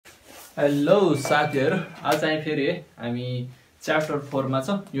Hello साथीहरु, आज चाहिँ फेरि हामी च्याप्टर 4 मा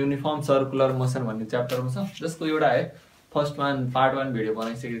छौं। युनिफर्म सर्कुलर मोसन भन्ने च्याप्टरमा छौं, जसको एउटा है फर्स्ट वान पार्ट 1 भिडियो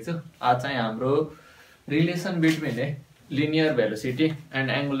बनाइसकेको छु। आज चाहिँ हाम्रो relation between linear velocity and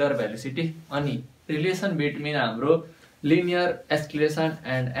angular velocity अनि रिलेसन बिट्विन हाम्रो linear escalation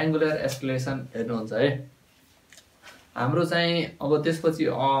and angular escalation हेर्नुहुन्छ है। हाम्रो चाहिँ अब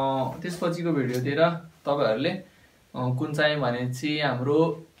त्यसपछिको भिडियोतिर तपाईहरुले कुन चाहिँ भनेपछि हाम्रो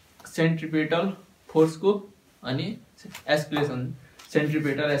सेन्ट्रिपेटल फोर्स को अनि एस्केलेसन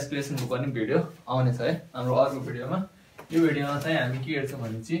सेन्ट्रिपेटल एस्केलेसन को पनि भिडियो आउने छ है हाम्रो अर्को भिडियोमा। यो भिडियोमा चाहिँ हामी के हेर्छौं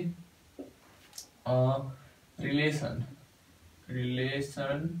भनेपछि रिलेसन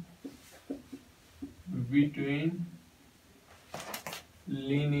बिट्विन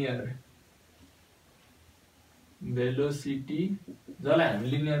लिनियर भेलोसिटी, जसलाई हामी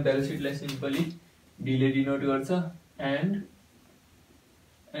लिनियर भेलोसिटीलाई सिम्पली d ले डिनोट गर्छ, एन्ड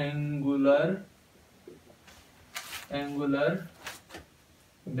एंगुलर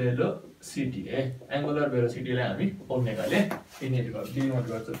भेलोसिटी है। एंगुलर भेलोसिटीलाई हामी ओमेगाले डिनोट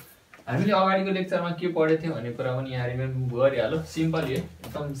गर्छौं। हामीले अगाडिको लेक्चरमा के पढेको थियौ भन्ने कुरा पनि यहाँ रिमेम्बर गरिहालो। सिम्पली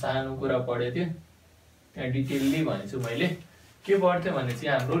एकदम सानो कुरा पढेको थियौ, त्यहाँ डिटेलली भनेछु मैले। के पढ्थ्यो भने चाहिँ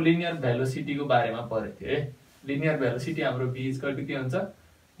हाम्रो लिनियर भेलोसिटी को बारेमा पढेको थिए। लिनियर भेलोसिटी हाम्रो v = के हुन्छ,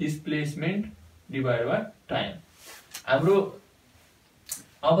 डिस्प्लेसमेन्ट डिवाइड बाइ टाइम। हाम्रो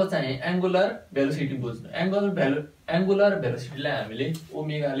अब चाहिँ एंगुलर भेलोसिटी बुझ्नु। एंगुलर भेलोसिटीलाई हामीले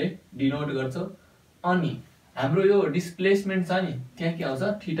ओमेगाले डिनोट गर्छौं, अनि हाम्रो यो डिस्प्लेसमेन्ट छ नि, त्यहाँ के आउँछ,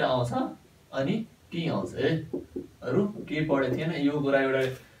 थीटा आउँछ अनि टी आउँछ है। अरु के पढे थिएन यो कुरा। एउटा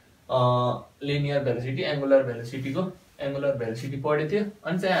लिनियर भेलोसिटी एंगुलर भेलोसिटी पढे थियो।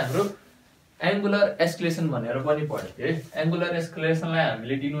 अनि चाहिँ हाम्रो एंगुलर एस्केलेसन भनेर पनि पढे थियो। एंगुलर एस्केलेसनलाई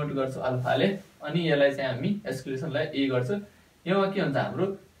हामीले डिनोट गर्छौं अल्फाले, अनि यसलाई चाहिँ हामी एस्केलेसनलाई ए गर्छौं। योमा के हुन्छ, हाम्रो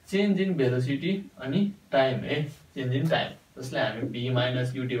चेन्ज इन भेलोसिटी अनि टाइम है, चेन्ज इन टाइम, जसलाई हामी v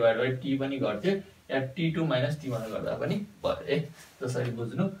 - u divide by t पनि गर्थ्यौ, या t2 - t1 गर्दा पनि भयो है। त्यसरी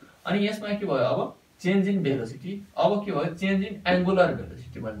बुझ्नु। अनि यसमा के भयो, अब चेन्ज इन भेलोसिटी, अब के भयो, चेन्ज इन एंगुलर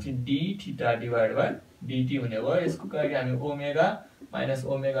भेलोसिटी भनेपछि d theta divide by dt हुने भयो। यसको लागि हामी omega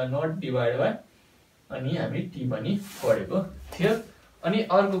 - omega naught divide by, अनि हामी t पनि पढेको थियो। अनि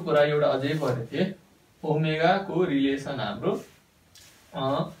अर्को कुरा एउटा अझै पढेको थिए, ओमेगा को रिलेसन हाम्रो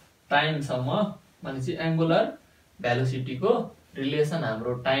टाइम सँग, भनेपछि एंगुलर भेलोसिटी को रिलेसन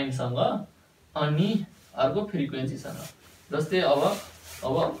हाम्रो टाइम सँग अनि अर्को फ्रिक्वेन्सी सँग। जस्तै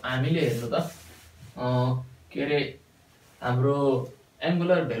अब हामीले हेर्नु त के रे, हाम्रो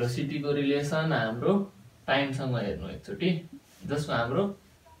एंगुलर भेलोसिटी को रिलेसन हाम्रो टाइम सँग हेर्नु एकचोटी, जसमा हाम्रो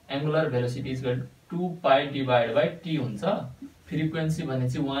angular velocity = 2π divide by t हुन्छ। फ्रिक्वेन्सी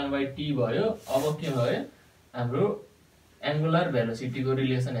भनेपछि 1/t भयो। अब के भयो, हाम्रो एंगुलर भेलोसिटी को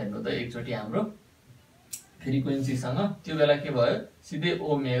रिलेसन हेर्नु त एकचोटी हाम्रो फ्रिक्वेन्सी सँग। त्यो बेला के भयो, सिधै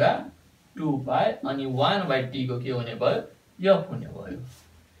ओमेगा 2π अनि 1/t को के हुने भयो, f हुने भयो।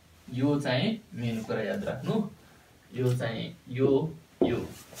 यो चाहिँ मेन कुरा याद राख्नु। यो चाहिँ यो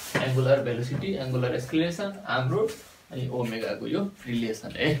एंगुलर भेलोसिटी एंगुलर एस्केलेसन हाम्रो, अनि ओमेगा को यो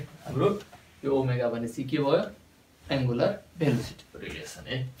रिलेसन है हाम्रो। यो ओमेगा भनेपछि के भयो, एंगुलर भेलोसिटी को रिलेसन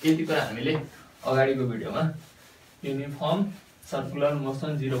है। यति कुरा हामीले अगाडिको भिडियोमा युनिफर्म सर्कुलर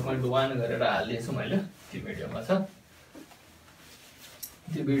मोसन 0.1 गरेर हालेछु मैले, त्यो भिडियोमा छ।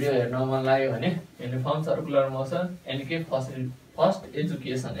 त्यो भिडियो हेर्न मन लाग्यो भने uniform circular motion N K first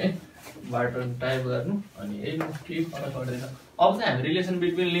education है बाट टाइप गर्नु, अनि यही के फरक पर्दैन। अब चाहिँ हामी रिलेसन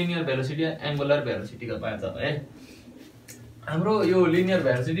बिट्विन लिनियर भेलोसिटी र एंगुलर भेलोसिटी को बारे जाउँ है। हाम्रो यो लिनियर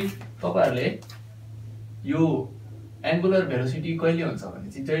भेलोसिटी, तपाईहरुले यो एंगुलर भेलोसिटी कहिले हुन्छ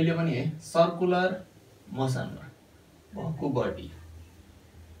भने चाहिँ जहिले पनि है सर्कुलर मोसनमा भएको बडी,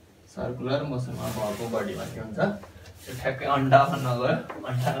 सर्कुलर मोसनमा भएको बडीमा के हुन्छ, त्यो ठ्याक्कै अन्डा बन्न गयो,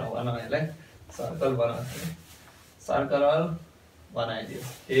 अन्डा नबनाऊ, यसलाई सर्कल बनाउँछ, सर्कल बनाइदियो,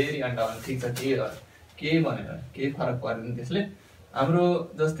 फेरि अन्डा बन्छ। ठिक छ, के भनेर केही फरक पर्दैन त्यसले। हाम्रो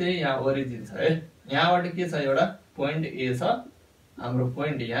जस्तै यहाँ ओरिजिन छ है, यहाँबाट के छ, एउटा पोइन्ट ए छ, हाम्रो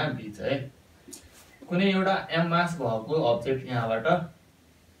पोइन्ट यहाँ बी छ है। कुनै एउटा m मास भएको अब्जेक्ट यहाँबाट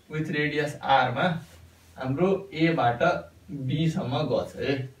विथ रेडियस r मा हाम्रो a बाट b सम्म गछ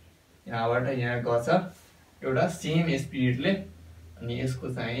है। यहाँबाट यहाँ गछ एउटा सेम स्पिडले, अनि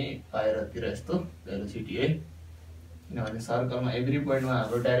यसको चाहिँ बाहिरतिर यस्तो भेलोसिटी है, किनभने सर्कलमा एभ्री पोइन्टमा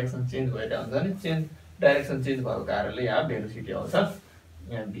हाम्रो डाइरेक्सन चेन्ज भइरहेको हुन्छ नि। डाइरेक्सन चेन्ज भएको कारणले यहाँ भेलोसिटी आउँछ।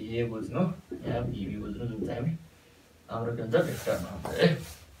 यहाँ va बुझ्नु, यहाँ vb बुझ्नु, जुन चाहिँ हाम्रो के हुन्छ, भेक्टरमा आउँछ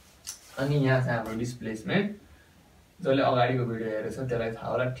है। अनि यहाँ चाहिँ हाम्रो डिस्प्लेसमेन्ट, जसले अगाडिको भिडियो हेरेछ त्यसलाई थाहा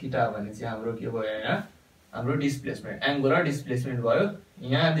होला, थीटा भनेपछि हाम्रो के भयो, यहाँ हाम्रो डिस्प्लेसमेन्ट एङ्गुलर डिस्प्लेसमेन्ट भयो।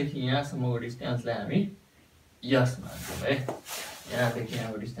 यहाँदेखि यहाँसम्मको डिस्टेन्सलाई हामी यस मान्छौँ है। यहाँदेखि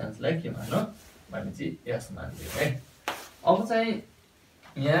यहाँको डिस्टेन्सलाई के मानौँ भनेपछि यस मान्छौँ है। अब चाहिँ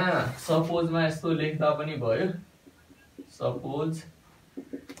यहाँ सपोजमा यस्तो लेख्दा पनि भयो, सपोज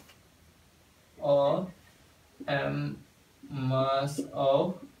mass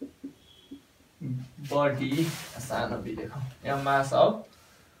of body, सानो बी लेखौँ, यहाँ mass of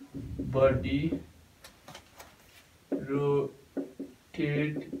body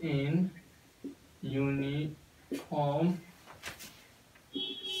rotate in uniform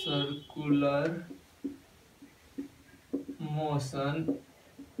circular motion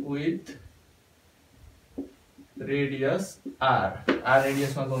with radius r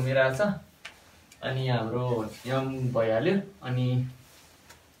radius मा घुमिरहेछ अनि हाम्रो m भइहाल्यो। अनि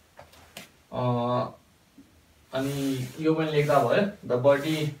यो पनि लेख्दा भयो द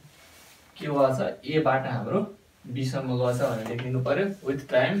बडी के भएछ ए बाट हाम्रो बी सम्म गछ भनेर लेखिदिनु पर्यो, विथ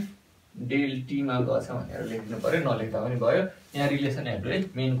टाइम डेल टी मा गछ भनेर लेख्नु पर्यो, नलेख्दा पनि भयो। यहाँ रिलेसन हेर्नु है,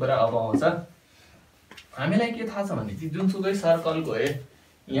 मेन कुरा अब आउँछ। हामीलाई के थाहा छ भने चाहिँ जुनसुकै सर्कलको है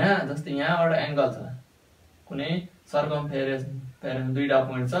यहाँ जस्तै यहाँबाट एंगल छ, कुनै सर्कमफेरेन्स दुईटा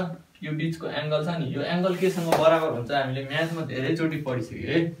पोइन्ट छ, यो बीचको एंगल छ नि, यो एंगल केसँग बराबर हुन्छ हामीले म्याथमा धेरैचोटि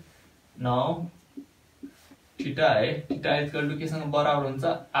पढिसक्यो है। नाउ थीटा है, थीटा इक्वल टु केसँग बराबर हुन्छ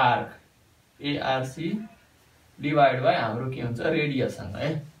आर्क एआरसी डिवाइड बाइ हाम्रो के हुन्छ रेडियस सँग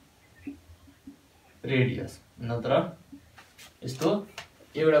है, रेडियस। नत्र यस्तो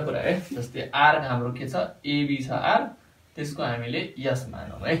एउटा कुरा है, जस्तै आर्क हाम्रो के छ एबी छ आर्क, त्यसको हामीले यस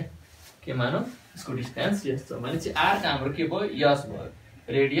मानौँ है, के मानौँ यसको डिस्टेन्स यस छ भने चाहिँ आर्क हाम्रो के भयो यस भयो,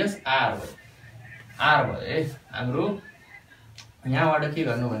 रेडियस आर भयो, आर भयो है। हाम्रो यहाँबाट के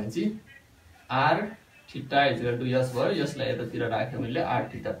गर्नु भने चाहिँ आर थीटा इक्वल टु यस भयो, यसलाई यतातिर राख्यो मैले आर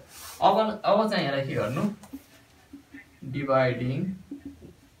थीटा। अब चाहिँ यसलाई के गर्नु डिवाइडिङ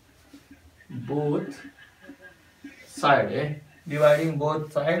बोथ साइड है, डिवाइडिङ बोथ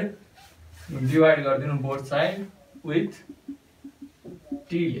साइड, डिवाइड गरिदिनु बोथ साइड विथ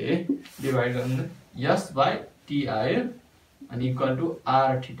टी ले डिवाइड गर्नु यस बाई टी आयो अनि equal to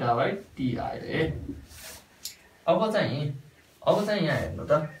are theta by T आयो है। अब चाहिँ यहाँ हेर्नु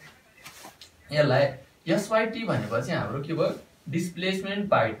त, यसलाई यस बाई टी भनेपछि हाम्रो के भयो डिस्प्लेसमेन्ट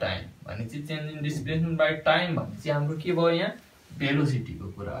बाई टाइम भनेपछि change in displacement by time भनेपछि हाम्रो के भयो यहाँ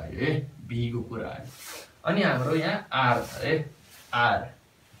भेलोसिटीको कुरा आयो है, भी को कुरा आयो। अनि हाम्रो यहाँ आर छ है, आर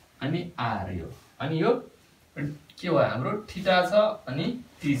अनि आर यो, अनि यो के भयो हाम्रो थीटा छ अनि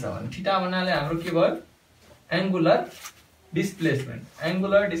टी छ भने थीटा भन्नाले हाम्रो के भयो angular displacement,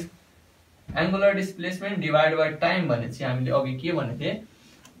 angular displacement divide by time भनेपछि हामीले अघि के भनेको थिए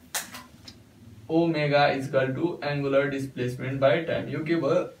omega equal to angular displacement by time. यो के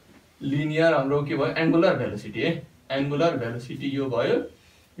भयो लिनियर हाम्रो के भयो एंगुलर भेलोसिटी है, एंगुलर भेलोसिटी यो भयो,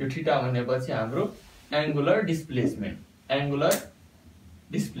 यो थीटा भनेपछि हाम्रो एंगुलर डिस्प्लेसमेन्ट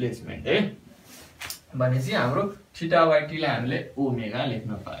है भनेपछि हाम्रो थीटा बाइ टी लाई हामीले ओमेगा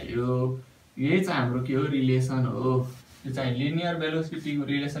लेख्न पायो। यही चाहिँ हाम्रो के हो रिलेसन हो। यो चाहिँ लिनियर भेलोसिटी को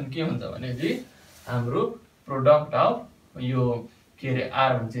रिलेसन के हुन्छ भने चाहिँ हाम्रो प्रोडक्ट अफ यो के अरे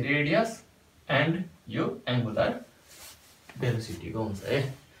आर भन्छ रेडियस एन्ड यो एंगुलर भेलोसिटी को हुन्छ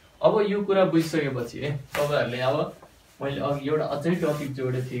है। अब यो कुरा बुझिसकेपछि है तपाईहरुले अब मैले अघि एउटा अझै टपिक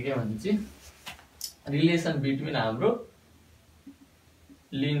जोडेको थिएँ के भने चाहिँ रिलेसन बिट्विन हाम्रो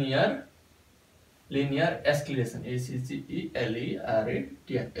लिनियर एस्केलेसन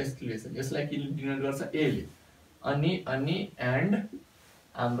ACCELERAT एस्केलेसन, यसलाई के डिनोट गर्छ ए ले, अनि एन्ड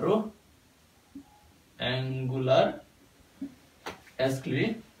हाम्रो एंगुलर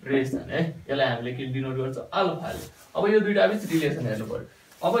एस्केलेरेसन है, यसलाई हामीले के डिनोट गर्छ अल्फा ले। अब यो दुईटा बीच रिलेसन हेर्नु पर्यो।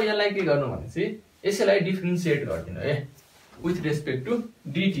 अब यसलाई के गर्नु भने चाहिँ यसलाई डिफरेन्शिएट गरिदिनु है विथ रेस्पेक्ट टु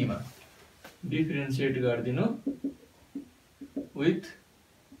डीटी मा, डिफरेन्शिएट गरिदिनु विथ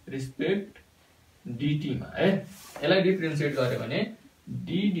रेस्पेक्ट डीटी मा है। यसलाई डिफरेन्शिएट गर्यो भने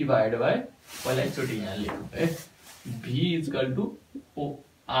डी डिवाइड बाइ पहिला एकचोटी यहाँ लेखौँ है v equal to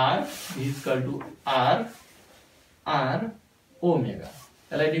r omega.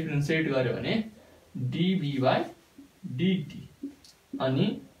 यसलाई डिफरेन्शिएट गर्यो भने dv बाइ dt अनि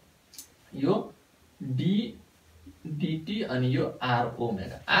यो dt अनि यो r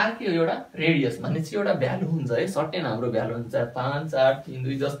ओमेगा। r के एउटा रेडियस भनेपछि एउटा भ्यालु हुन्छ है, सर्टेन हाम्रो भ्यालु हुन्छ 5 4 3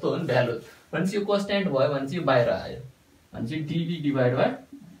 2 जस्तो हो नि भ्यालु भनेपछि यो कन्स्ट्यान्ट भयो भनेपछि यो बाहिर आयो भनेपछि dv divide by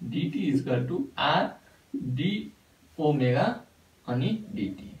dt equal to r d omega अनि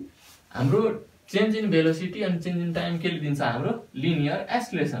dt। हाम्रो चेन्ज इन भेलोसिटी अनि चेन्ज इन टाइम केले दिन्छ हाम्रो लिनियर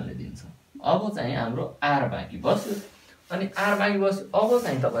एक्सेलरेसनले दिन्छ। अब चाहिँ हाम्रो r बाँकी बस्यो अनि r बाँकी बस्यो। अब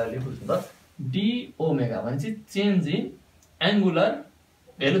चाहिँ तपाईहरुले बुझ्नु त डी ओमेगा भनेपछि change in angular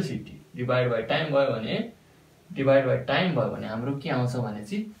velocity divide by time भयो भने हाम्रो के आउँछ भने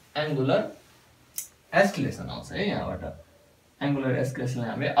चाहिँ एङ्गुलर एस्केलेसन आउँछ है। यहाँबाट एङ्गुलर एस्केलेसनलाई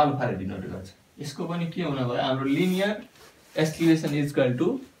हामीले अल्फाले डिनोट गर्छ। यसको पनि के हुन भयो हाम्रो linear escalation is equal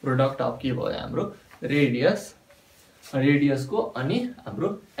to product of के भयो हाम्रो रेडियसको अनि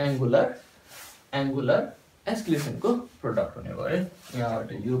हाम्रो एङ्गुलर एस्केलेसनको प्रोडक्ट हुने भयो है।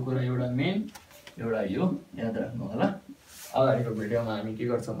 यहाँबाट यो कुरा एउटा मेन एउटा यो याद राख्नु होला। अगाडिको भिडियोमा हामी के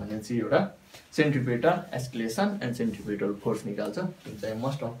गर्छौँ भने चाहिँ एउटा centripetal escalation and centripetal force निकाल्छ। जुन चाहिँ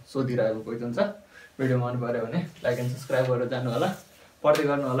मस्ट सोधिरहेको क्वेसन छ। भिडियो मन पर्यो भने लाइक एन्ड सब्सक्राइब गरेर जानु होला, पढ्दै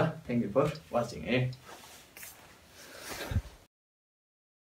गर्नु होला। थ्याङ्क यू फर वाचिङ है।